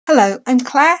Hello, I'm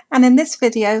Claire, and in this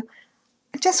video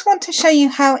I just want to show you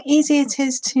how easy it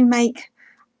is to make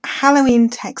Halloween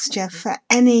texture for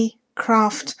any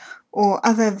craft or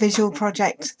other visual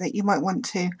project that you might want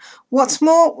to. What's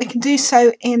more, we can do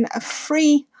so in a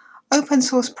free open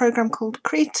source program called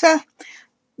Krita.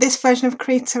 This version of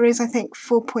Krita is I think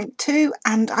 4.2,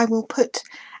 and I will put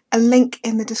a link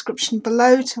in the description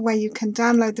below to where you can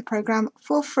download the program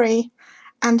for free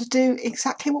and do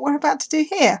exactly what we're about to do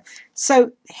here.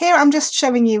 So here I'm just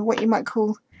showing you what you might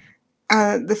call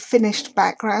the finished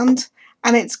background,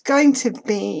 and it's going to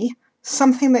be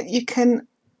something that you can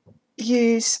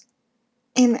use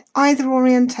in either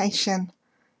orientation.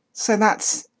 So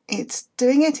that's it's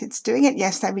doing it,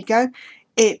 yes, there we go.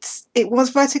 It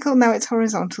was vertical, now it's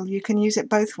horizontal. You can use it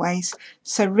both ways,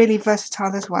 so really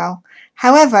versatile as well.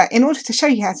 However, in order to show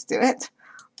you how to do it,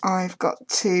 I've got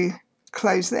to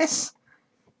close this.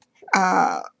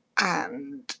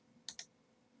 And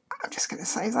I'm just going to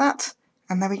save that,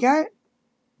 and there we go.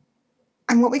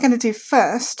 And what we're going to do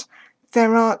first,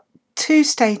 there are two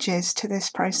stages to this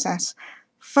process.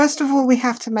 First of all, we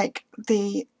have to make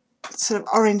the sort of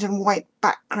orange and white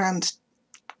background,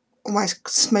 almost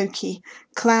smoky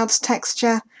clouds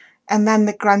texture, and then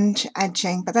the grunge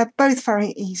edging, but they're both very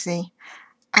easy.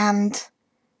 And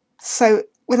so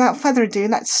without further ado,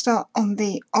 let's start on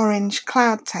the orange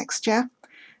cloud texture.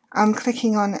 I'm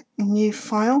clicking on New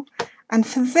File, and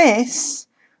for this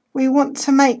we want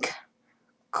to make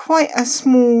quite a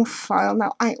small file.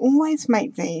 Now I always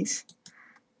make these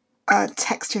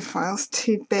texture files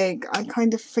too big. I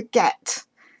kind of forget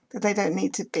that they don't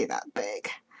need to be that big.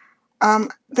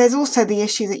 There's also the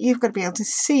issue that you've got to be able to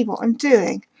see what I'm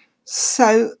doing.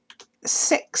 So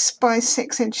 6 by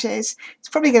 6 inches, it's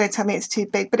probably going to tell me it's too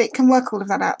big, but it can work all of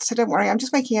that out, so don't worry. I'm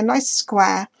just making a nice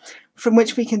square from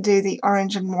which we can do the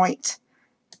orange and white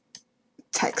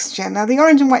texture. Now the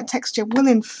orange and white texture will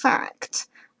in fact,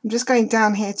 I'm just going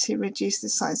down here to reduce the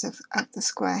size of the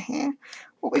square here.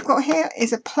 What we've got here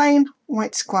is a plain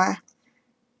white square.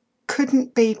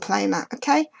 Couldn't be plainer,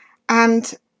 okay?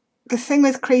 And the thing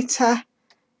with Krita,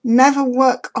 never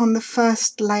work on the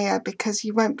first layer because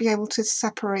you won't be able to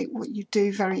separate what you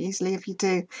do very easily if you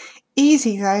do.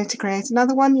 Easy though to create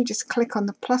another one, you just click on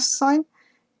the plus sign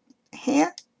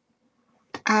here,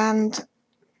 and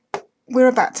we're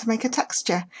about to make a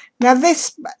texture. Now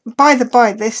this, by the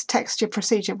by, this texture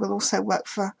procedure will also work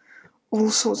for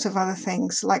all sorts of other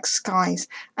things like skies,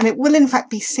 and it will in fact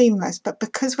be seamless, but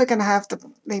because we're going to have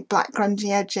the black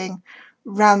grungy edging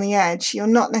around the edge, you're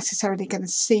not necessarily going to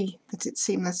see that it's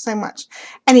seamless so much.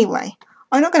 Anyway,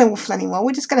 I'm not going to waffle anymore,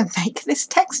 we're just going to make this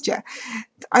texture.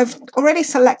 I've already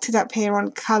selected up here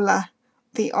on colour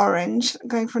the orange. I'm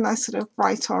going for a nice sort of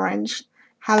bright orange,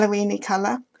 Halloween-y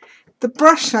colour. The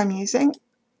brush I'm using,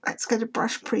 let's go to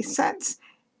brush presets.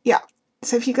 Yeah,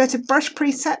 so if you go to brush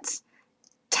presets,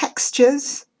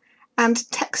 textures, and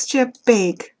texture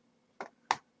big,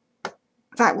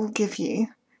 that will give you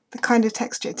the kind of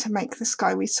texture to make the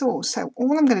sky we saw. So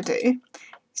all I'm going to do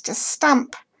is just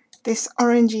stamp this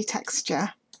orangey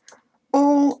texture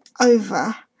all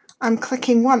over. I'm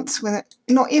clicking once with it,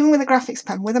 not even with a graphics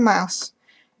pen, with a mouse.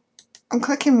 I'm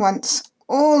clicking once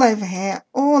all over here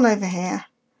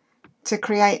to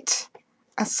create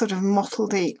a sort of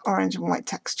mottled-y orange and white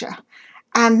texture.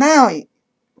 And now,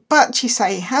 but you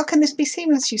say, how can this be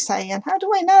seamless, you say, and how do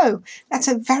I know? That's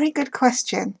a very good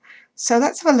question. So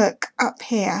let's have a look up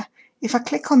here. If I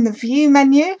click on the View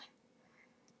menu,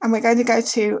 and we're going to go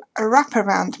to a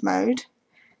wraparound mode,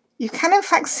 you can in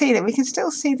fact see that we can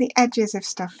still see the edges of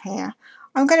stuff here.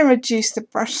 I'm going to reduce the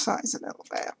brush size a little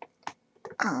bit,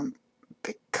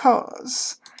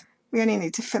 because we only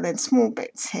need to fill in small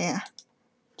bits here,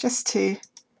 just to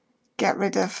get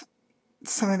rid of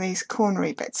some of these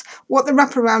cornery bits. What the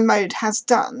wraparound mode has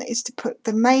done is to put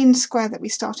the main square that we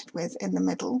started with in the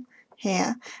middle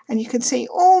here, and you can see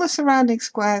all the surrounding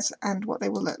squares and what they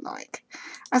will look like.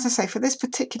 As I say, for this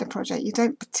particular project you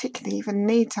don't particularly even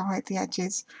need to hide the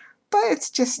edges, but it's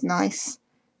just nice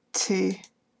to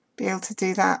be able to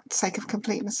do that, sake of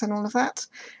completeness and all of that.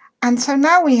 And so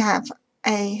now we have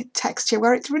a texture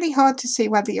where it's really hard to see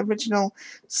where the original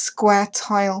square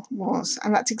tile was,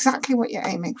 and that's exactly what you're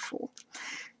aiming for.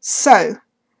 So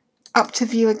up to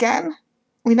View again,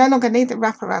 we no longer need the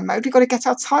wraparound mode, we've got to get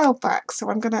our tile back,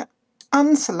 so I'm going to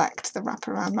unselect the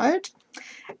wraparound mode,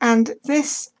 and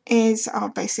this is our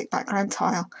basic background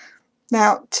tile.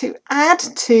 Now to add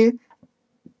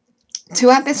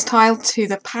this tile to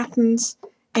the patterns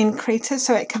in Krita,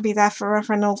 so it can be there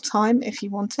forever and all time if you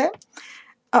want it,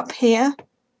 up here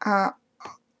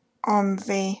on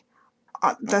the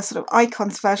sort of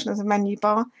icons version of the menu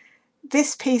bar,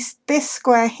 this piece, this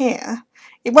square here,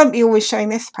 it won't be always showing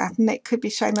this pattern, it could be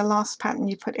showing the last pattern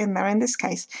you put in there. In this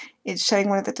case, it's showing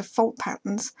one of the default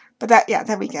patterns, but that, yeah,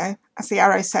 there we go. As the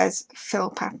arrow says, fill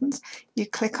patterns. You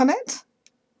click on it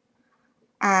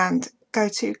and go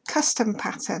to custom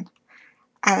pattern,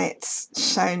 and it's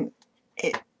shown,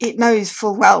 it knows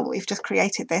full well we've just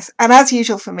created this. And as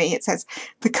usual for me, it says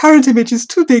the current image is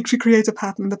too big to create a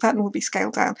pattern, the pattern will be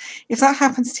scaled down. If that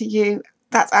happens to you,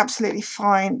 that's absolutely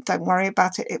fine, don't worry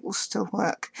about it, it will still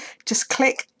work. Just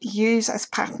click use as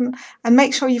pattern and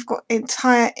make sure you've got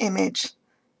entire image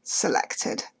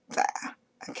selected there.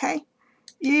 Okay,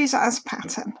 use as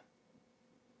pattern.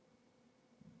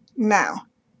 Now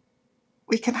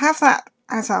we can have that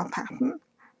as our pattern.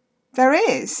 There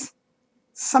is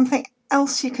something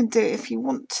else you can do if you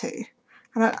want to,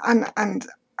 and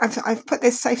I've put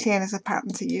this safely in as a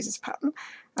pattern to use as pattern,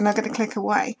 and I'm going to click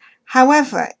away.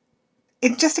 However,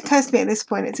 it just occurs to me at this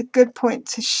point, it's a good point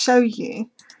to show you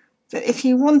that if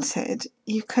you wanted,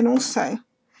 you can also,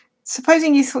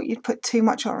 supposing you thought you'd put too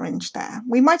much orange there,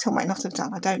 we might or might not have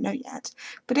done, I don't know yet,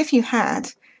 but if you had,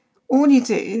 all you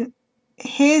do,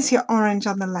 here's your orange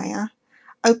on the layer,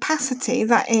 opacity,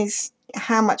 that is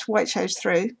how much white shows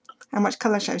through, how much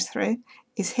colour shows through,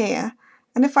 is here,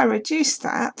 and if I reduce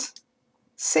that,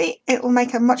 see, it will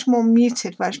make a much more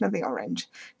muted version of the orange.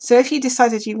 So if you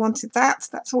decided you wanted that,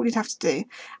 that's all you'd have to do.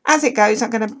 As it goes, I'm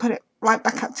going to put it right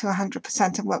back up to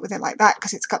 100% and work with it like that,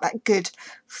 because it's got that good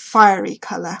fiery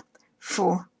colour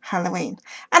for Halloween.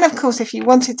 And of course, if you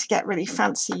wanted to get really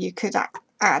fancy, you could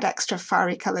add extra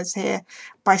fiery colours here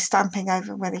by stamping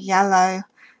over with a yellow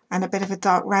and a bit of a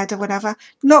dark red or whatever.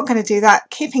 Not going to do that,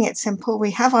 keeping it simple.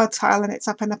 We have our tile and it's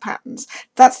up in the patterns.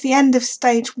 That's the end of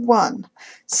stage 1.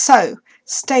 So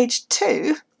stage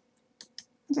 2,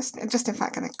 just in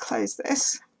fact going to close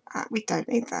this. We don't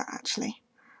need that actually,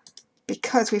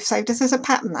 because we've saved this as a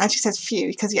pattern. It actually says few,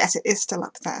 because yes, it is still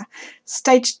up there.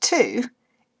 Stage 2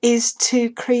 is to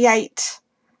create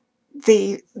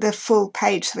the full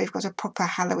page, so we've got a proper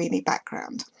Halloweeny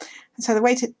background. And so the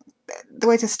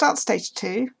way to start stage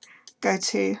 2, go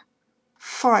to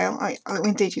File. Oh,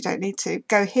 indeed, you don't need to.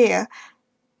 Go here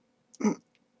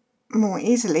more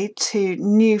easily to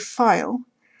New File.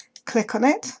 Click on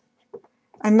it,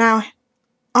 and now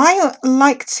I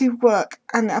like to work,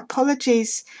 and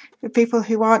apologies for people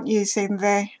who aren't using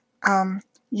the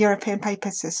European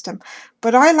paper system,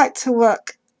 but I like to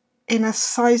work in a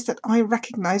size that I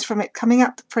recognise from it coming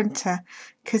out the printer,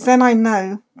 because then I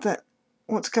know that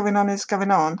what's going on is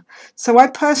going on. So I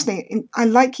personally, I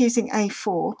like using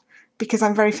A4 because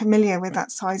I'm very familiar with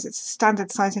that size. It's a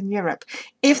standard size in Europe.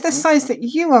 If the size that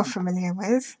you are familiar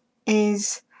with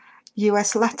is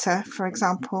US letter, for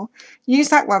example, use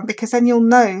that one, because then you'll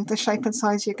know the shape and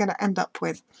size you're going to end up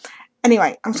with.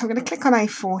 Anyway, so I'm going to click on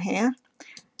A4 here.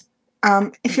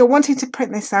 If you're wanting to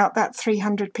print this out, that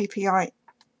 300 ppi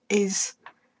is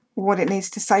what it needs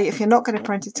to say. If you're not going to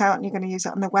print it out and you're going to use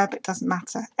it on the web, it doesn't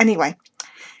matter. Anyway,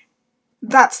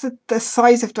 that's the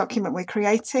size of document we're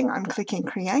creating. I'm clicking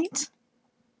create.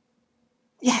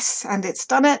 Yes, and it's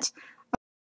done it.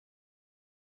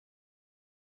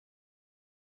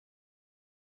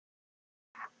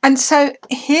 And so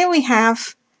here we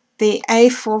have the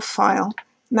A4 file.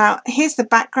 Now here's the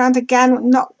background again,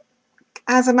 not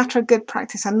as a matter of good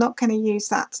practice, I'm not going to use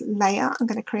that layer. I'm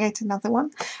going to create another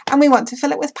one, and we want to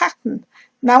fill it with pattern.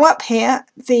 Now up here,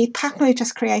 the pattern we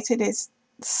just created is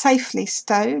safely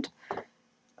stowed.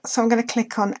 So I'm going to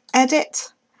click on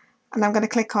edit, and I'm going to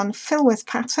click on fill with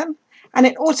pattern, and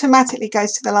it automatically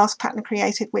goes to the last pattern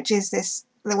created, which is this,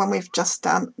 the one we've just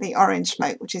done, the orange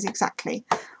smoke, which is exactly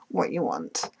what you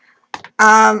want.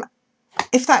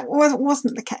 If that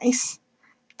wasn't the case,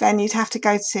 then you'd have to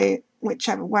go to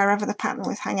wherever the pattern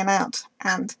was hanging out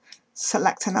and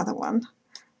select another one.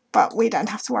 But we don't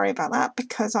have to worry about that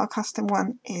because our custom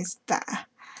one is there.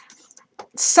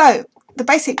 So the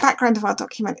basic background of our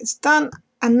document is done,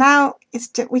 and now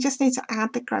we just need to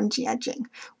add the grungy edging,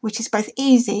 which is both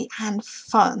easy and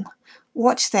fun.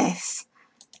 Watch this.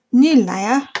 New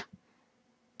layer,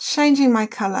 changing my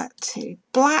colour to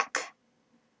black,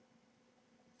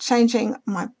 changing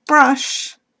my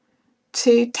brush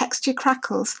to texture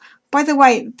crackles. By the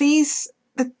way, this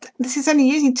is only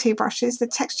using 2 brushes. The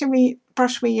texture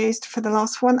brush we used for the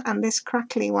last one and this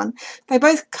crackly one, they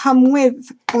both come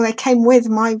with, or they came with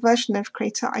my version of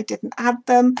Krita. I didn't add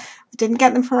them, I didn't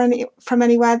get them from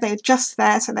anywhere. They're just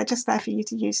there, so they're just there for you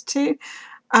to use too.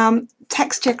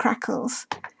 Texture crackles.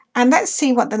 And let's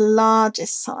see what the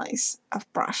largest size of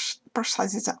brush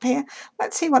size is up here.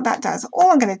 Let's see what that does.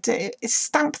 All I'm going to do is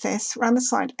stamp this around the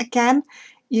side. Again,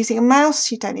 using a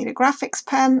mouse. You don't need a graphics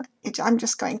pen. I'm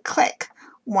just going click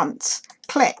once,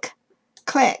 click,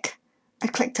 click. I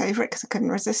clicked over it because I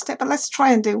couldn't resist it, but let's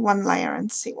try and do one layer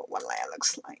and see what one layer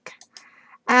looks like.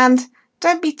 And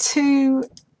don't be too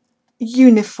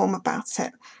uniform about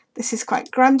it. This is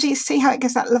quite grungy. See how it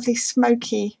gives that lovely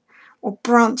smoky or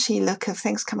branchy look of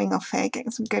things coming off here,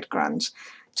 getting some good grunge.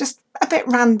 Just a bit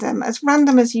random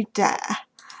as you dare.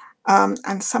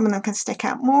 And some of them can stick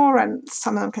out more and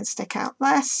some of them can stick out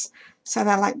less. So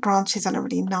they're like branches on a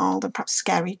really gnarled and perhaps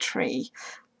scary tree.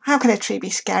 How can a tree be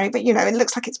scary? But you know, it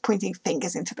looks like it's pointing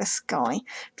fingers into the sky.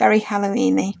 Very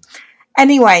Halloween-y.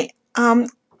 Anyway, I'm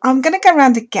going to go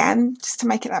around again just to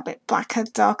make it a bit blacker,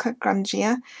 darker,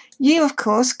 grungier. You, of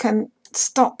course, can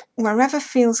stop wherever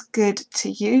feels good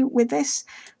to you with this,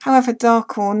 however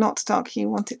dark or not dark you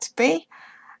want it to be.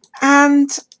 And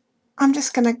I'm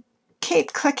just going to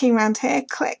keep clicking around here.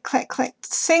 Click, click, click,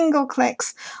 single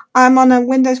clicks. I'm on a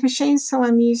Windows machine, so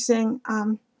I'm using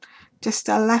just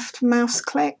a left mouse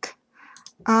click.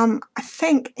 I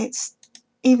think it's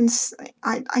even,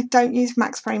 I don't use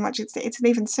Macs very much. It's an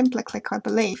even simpler click, I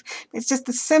believe. It's just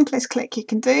the simplest click you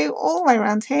can do all the way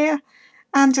around here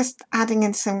and just adding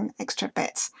in some extra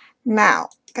bits. Now,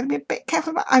 got to be a bit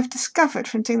careful, but I've discovered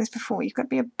from doing this before, you've got to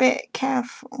be a bit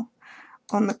careful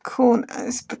on the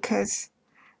corners because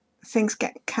things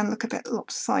can look a bit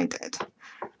lopsided.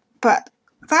 But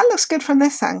that looks good from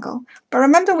this angle. But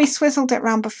remember we swizzled it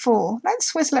around before. Let's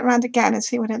swizzle it around again and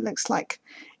see what it looks like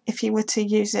if you were to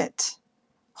use it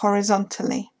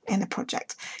horizontally in a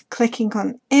project. Clicking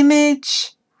on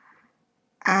image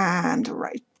and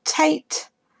rotate.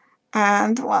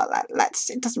 And well,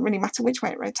 it doesn't really matter which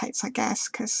way it rotates, I guess,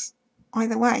 because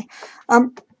either way.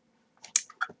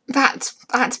 That's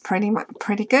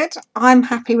pretty good. I'm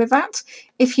happy with that.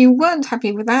 If you weren't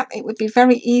happy with that, it would be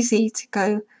very easy to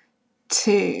go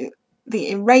to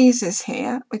the erasers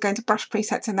here. We're going to brush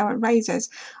presets and now erasers.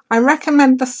 I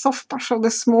recommend the soft brush or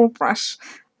the small brush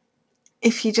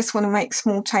if you just want to make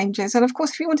small changes. And of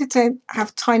course, if you wanted to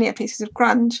have tinier pieces of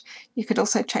grunge, you could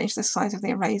also change the size of the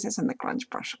erasers and the grunge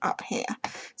brush up here.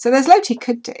 So there's loads you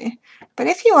could do. But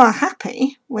if you are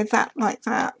happy with that like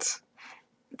that,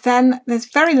 then there's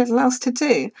very little else to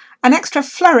do. An extra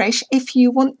flourish, if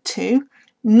you want to,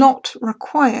 not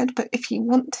required, but if you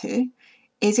want to,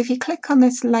 is if you click on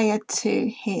this layer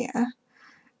 2 here,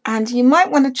 and you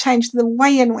might want to change the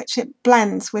way in which it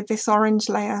blends with this orange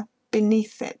layer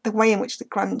beneath it, the way in which the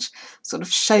grunge sort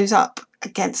of shows up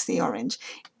against the orange.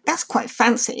 That's quite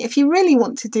fancy. If you really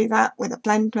want to do that with a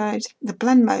blend mode, the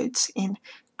blend modes in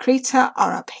Krita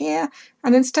are up here,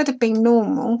 and instead of being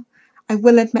normal, I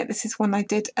will admit this is one I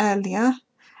did earlier,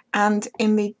 and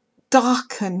in the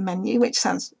darken menu, which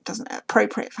doesn't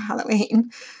appropriate for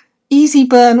Halloween, easy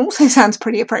burn also sounds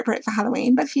pretty appropriate for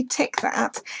Halloween, but if you tick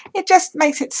that, it just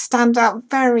makes it stand out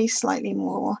very slightly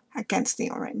more against the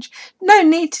orange. No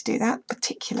need to do that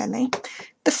particularly.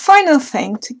 The final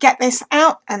thing to get this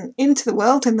out and into the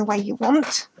world in the way you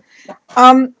want,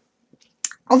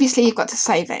 obviously you've got to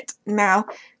save it. Now,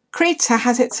 Krita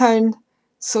has its own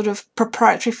sort of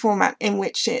proprietary format in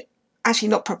which it, actually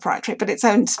not proprietary, but its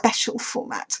own special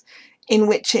format in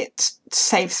which it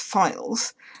saves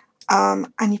files.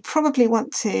 And you probably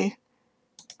want to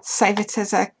save it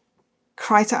as a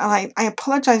Krita. I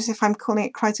apologise if I'm calling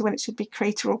it Krita when it should be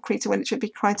Krita, or Krita when it should be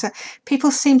Krita.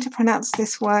 People seem to pronounce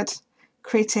this word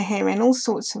Krita here in all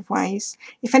sorts of ways.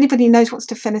 If anybody knows what's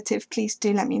definitive, please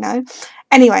do let me know.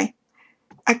 Anyway,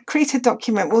 a Krita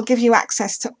document will give you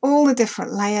access to all the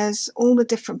different layers, all the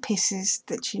different pieces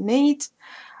that you need,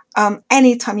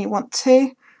 anytime you want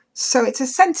to. So it's a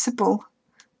sensible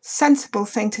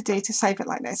thing to do to save it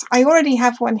like this. I already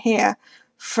have one here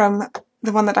from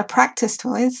the one that I practiced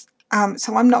with,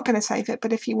 so I'm not going to save it,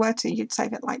 but if you were to, you'd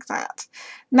save it like that.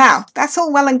 Now, that's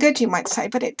all well and good, you might say,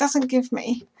 but it doesn't give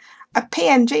me a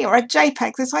PNG or a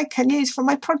JPEG that I can use for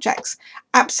my projects.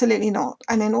 Absolutely not.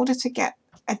 And in order to get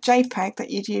a JPEG that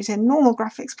you'd use in normal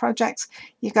graphics projects,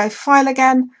 you go File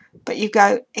again, but you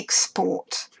go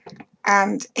Export,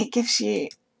 and it gives you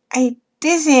a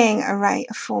dizzying array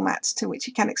of formats to which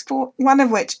you can export, one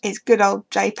of which is good old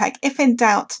JPEG. If in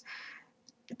doubt,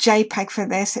 JPEG for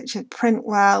this, it should print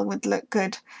well, would look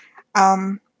good. So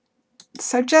I'm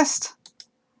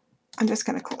just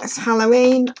going to call this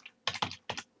Halloween,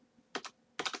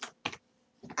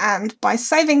 and by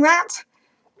saving that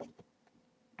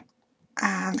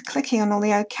and clicking on all the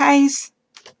OKs,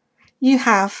 you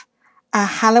have a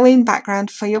Halloween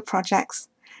background for your projects.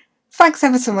 Thanks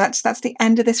ever so much. That's the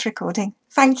end of this recording.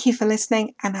 Thank you for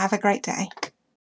listening and have a great day.